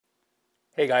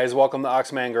Hey guys, welcome to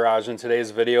Oxman Garage. In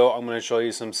today's video, I'm going to show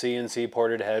you some CNC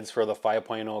ported heads for the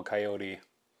 5.0 Coyote.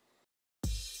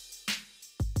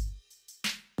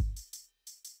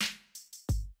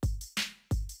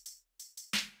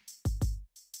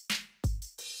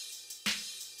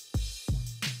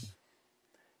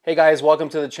 Hey guys, welcome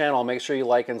to the channel. Make sure you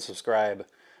like and subscribe.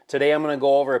 Today I'm going to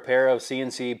go over a pair of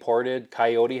CNC ported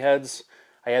Coyote heads.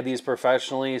 I had these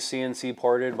professionally CNC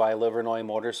ported by Livernois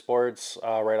Motorsports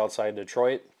right outside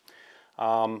Detroit.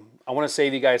 I want to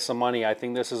save you guys some money. I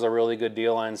think this is a really good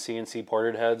deal on CNC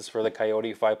ported heads for the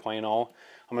Coyote 5.0.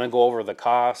 I'm going to go over the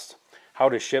cost, how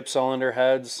to ship cylinder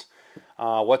heads,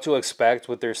 what to expect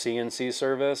with their CNC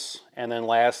service, and then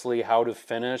lastly, how to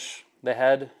finish the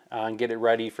head and get it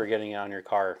ready for getting it on your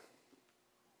car.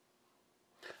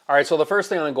 Alright, so the first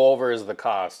thing I'm going to go over is the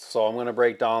cost. So I'm going to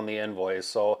break down the invoice.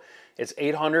 So it's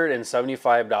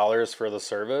 $875 for the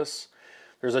service.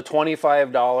 There's a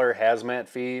 $25 hazmat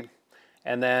fee,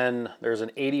 and then there's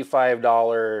an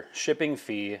 $85 shipping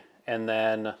fee, and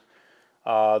then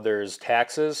there's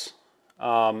taxes.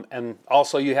 And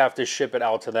also you have to ship it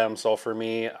out to them. So for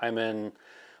me, I'm in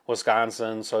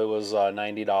Wisconsin, so it was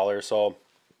 $90. So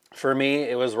for me,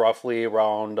 it was roughly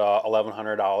around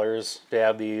 $1,100 to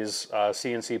have these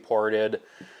CNC ported,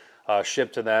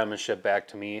 shipped to them and shipped back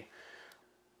to me.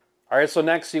 All right, so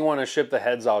next you want to ship the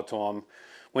heads out to them.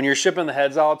 When you're shipping the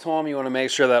heads out to them, you want to make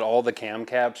sure that all the cam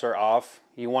caps are off.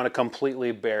 You want a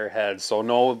completely bare head, so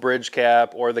no bridge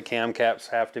cap or the cam caps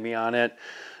have to be on it.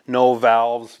 No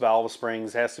valves, valve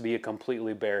springs, has to be a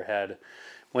completely bare head.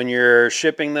 When you're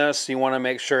shipping this, you want to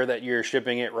make sure that you're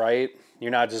shipping it right.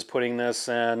 You're not just putting this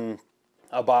in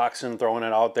a box and throwing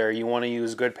it out there. You want to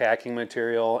use good packing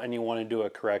material and you want to do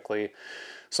it correctly.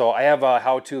 So I have a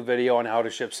how-to video on how to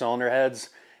ship cylinder heads,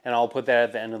 and I'll put that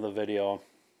at the end of the video.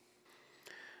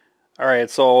 Alright,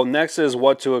 so next is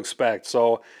what to expect.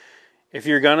 So if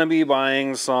you're going to be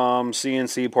buying some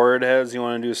CNC ported heads, you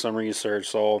want to do some research.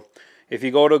 So if you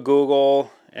go to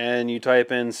Google and you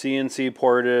type in CNC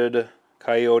ported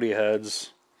Coyote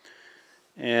heads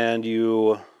and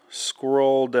you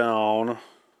scroll down,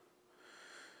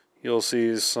 you'll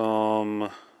see some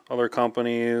other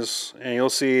companies, and you'll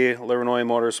see Livernois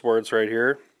Motorsports right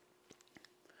here.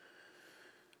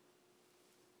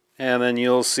 And then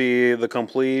you'll see the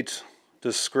complete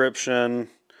description.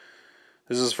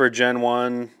 This is for Gen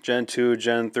 1, Gen 2,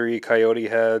 Gen 3 Coyote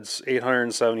heads,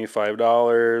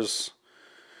 $875.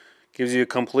 Gives you a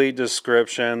complete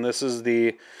description. This is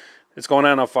it's going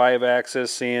on a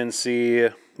 5-axis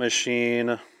CNC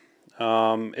machine.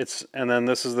 And then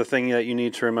this is the thing that you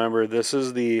need to remember. This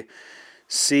is the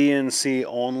CNC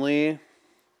only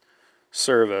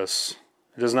service.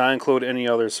 It does not include any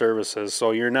other services. So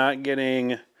you're not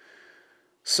getting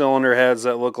cylinder heads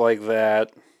that look like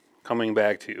that coming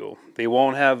back to you. They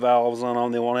won't have valves on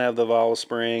them. They won't have the valve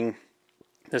spring.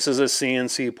 This is a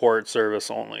CNC port service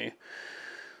only.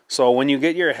 So when you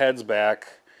get your heads back,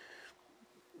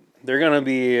 they're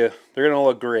gonna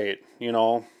look great. You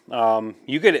know,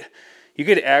 you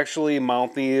could actually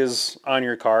mount these on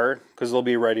your car because they'll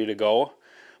be ready to go.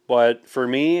 But for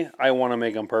me, I want to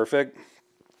make them perfect.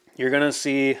 You're gonna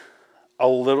see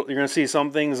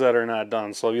some things that are not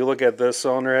done. So if you look at this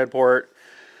cylinder head port,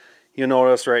 you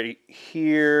notice right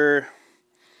here,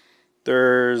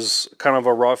 there's kind of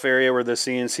a rough area where the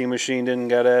CNC machine didn't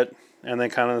get it, and then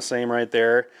kind of the same right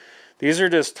there. These are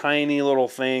just tiny little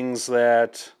things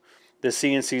that the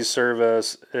CNC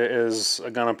service is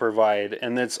going to provide,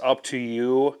 and it's up to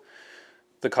you,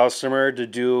 the customer, to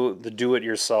do the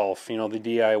do-it-yourself, you know, the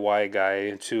DIY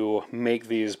guy, to make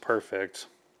these perfect.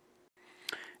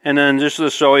 And then just to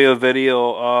show you a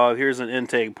video, here's an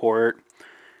intake port,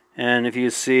 and if you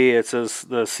see, it says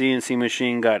the CNC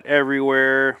machine got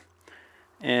everywhere,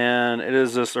 and it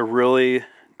is just a really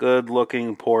good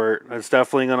looking port. It's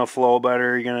definitely going to flow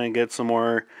better. You're going to get some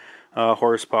more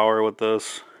horsepower with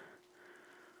this.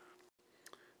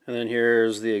 And then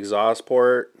here's the exhaust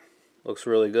port. Looks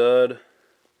really good.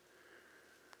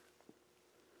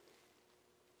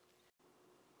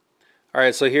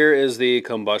 Alright, so here is the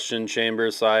combustion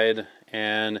chamber side,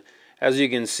 and as you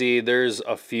can see, there's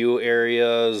a few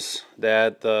areas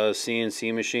that the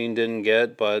CNC machine didn't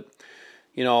get, but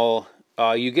you know,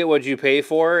 you get what you pay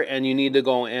for, and you need to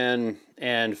go in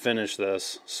and finish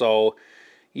this. So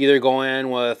either go in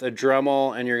with a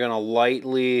Dremel, and you're going to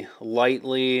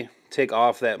lightly take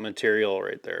off that material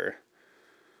right there.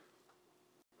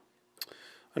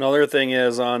 Another thing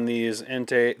is on these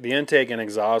the intake and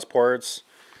exhaust ports,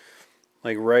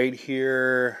 like right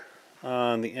here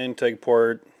on the intake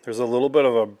port, there's a little bit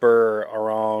of a burr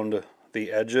around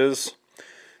the edges.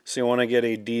 So you want to get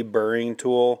a deburring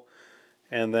tool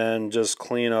and then just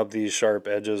clean up these sharp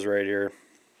edges right here.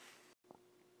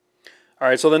 All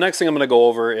right, so the next thing I'm going to go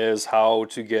over is how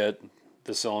to get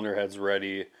the cylinder heads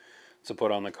ready to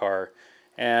put on the car.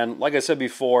 And like I said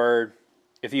before,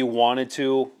 if you wanted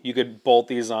to, you could bolt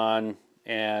these on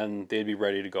and they'd be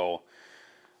ready to go.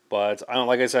 But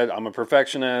like I said, I'm a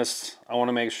perfectionist. I want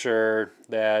to make sure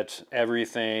that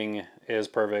everything is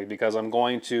perfect because I'm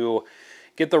going to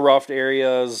get the roughed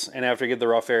areas, and after I get the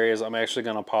rough areas, I'm actually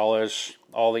going to polish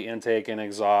all the intake and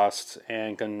exhaust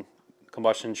and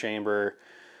combustion chamber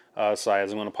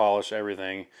sides. I'm going to polish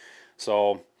everything.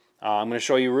 So I'm going to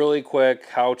show you really quick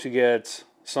how to get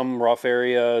some rough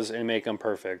areas and make them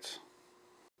perfect.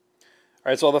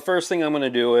 All right, so the first thing I'm going to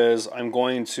do is I'm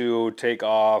going to take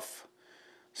off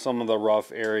some of the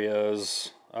rough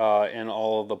areas in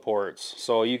all of the ports.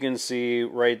 So you can see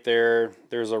right there,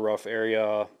 there's a rough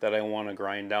area that I want to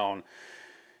grind down.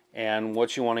 And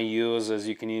what you want to use is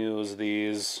you can use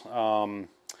these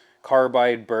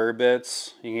carbide burr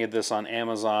bits. You can get this on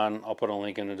Amazon. I'll put a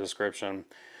link in the description.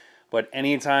 But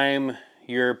anytime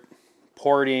you're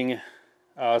porting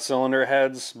cylinder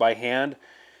heads by hand,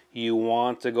 you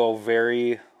want to go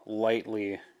very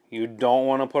lightly. You don't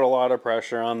want to put a lot of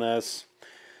pressure on this.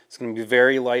 It's going to be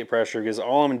very light pressure because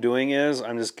all I'm doing is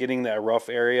I'm just getting that rough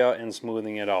area and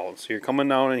smoothing it out. So you're coming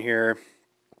down in here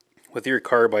with your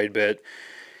carbide bit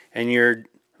and you're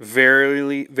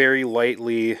very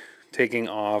lightly taking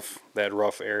off that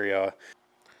rough area.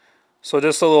 So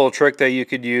just a little trick that you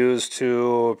could use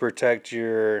to protect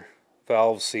your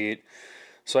valve seat.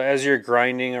 So as you're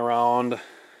grinding around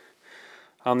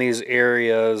on these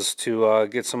areas to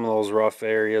get some of those rough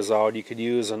areas out, you could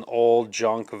use an old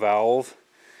junk valve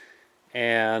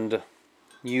and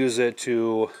use it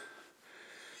to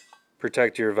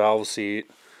protect your valve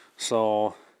seat.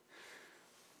 So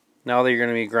now that you're going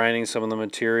to be grinding some of the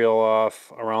material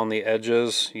off around the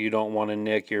edges, you don't want to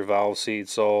nick your valve seat,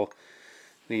 so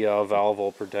the valve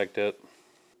will protect it.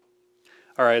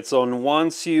 Alright, so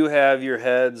once you have your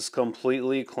heads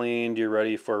completely cleaned, you're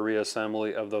ready for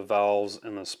reassembly of the valves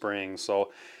and the springs. So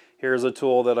here's a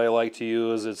tool that I like to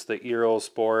use. It's the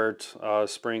Aerosport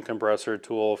spring compressor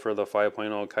tool for the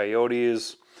 5.0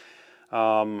 Coyotes.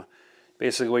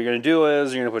 Basically what you're going to do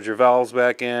is you're going to put your valves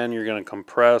back in, you're going to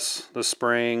compress the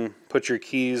spring, put your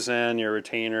keys in, your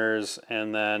retainers,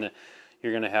 and then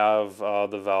you're going to have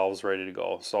the valves ready to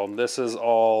go. So this is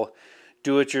all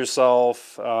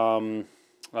do-it-yourself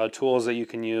tools that you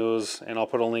can use, and I'll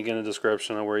put a link in the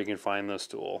description of where you can find this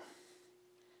tool.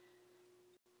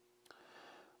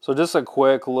 So just a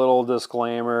quick little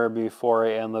disclaimer before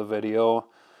I end the video.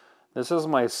 This is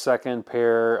my second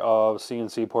pair of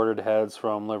CNC ported heads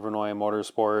from Livernois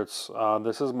Motorsports.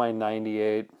 This is my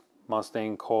 98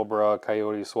 Mustang Cobra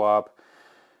Coyote swap,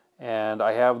 and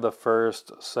I have the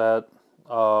first set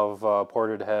of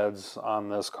ported heads on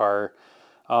this car.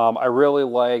 I really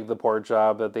like the port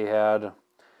job that they had.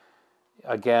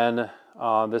 Again,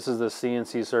 this is the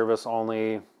CNC Service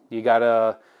Only. You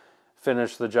gotta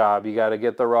finish the job. You got to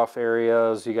get the rough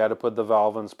areas. You got to put the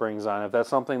valve and springs on. If that's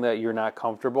something that you're not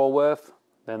comfortable with,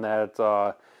 then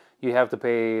that you have to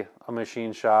pay a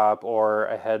machine shop or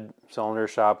a head cylinder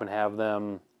shop and have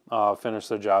them finish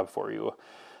the job for you.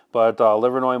 But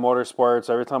Livernois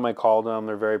Motorsports, every time I called them,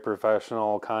 they're very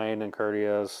professional, kind, and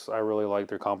courteous. I really like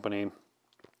their company.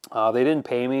 They didn't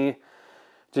pay me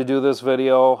to do this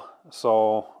video,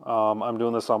 so I'm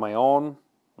doing this on my own.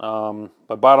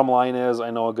 But bottom line is, I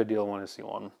know a good deal when I see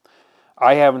one.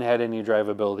 I haven't had any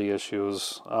drivability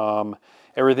issues.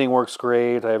 Everything works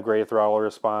great. I have great throttle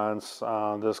response.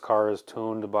 This car is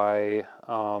tuned by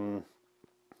Palm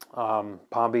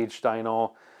Beach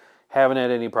Dyno. Haven't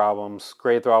had any problems.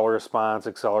 Great throttle response.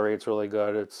 Accelerates really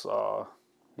good. It's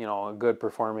you know, a good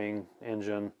performing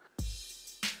engine.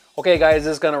 Okay, guys,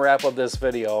 this is gonna wrap up this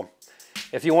video.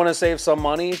 If you want to save some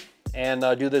money and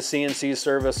do the CNC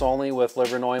service only with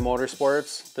Livernois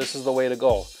Motorsports, this is the way to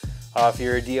go. If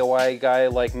you're a DIY guy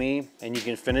like me and you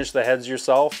can finish the heads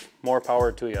yourself, more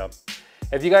power to you.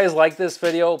 If you guys like this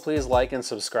video, please like and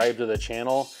subscribe to the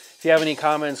channel. If you have any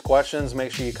comments, questions,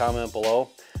 make sure you comment below.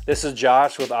 This is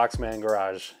Josh with Oxman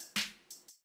Garage.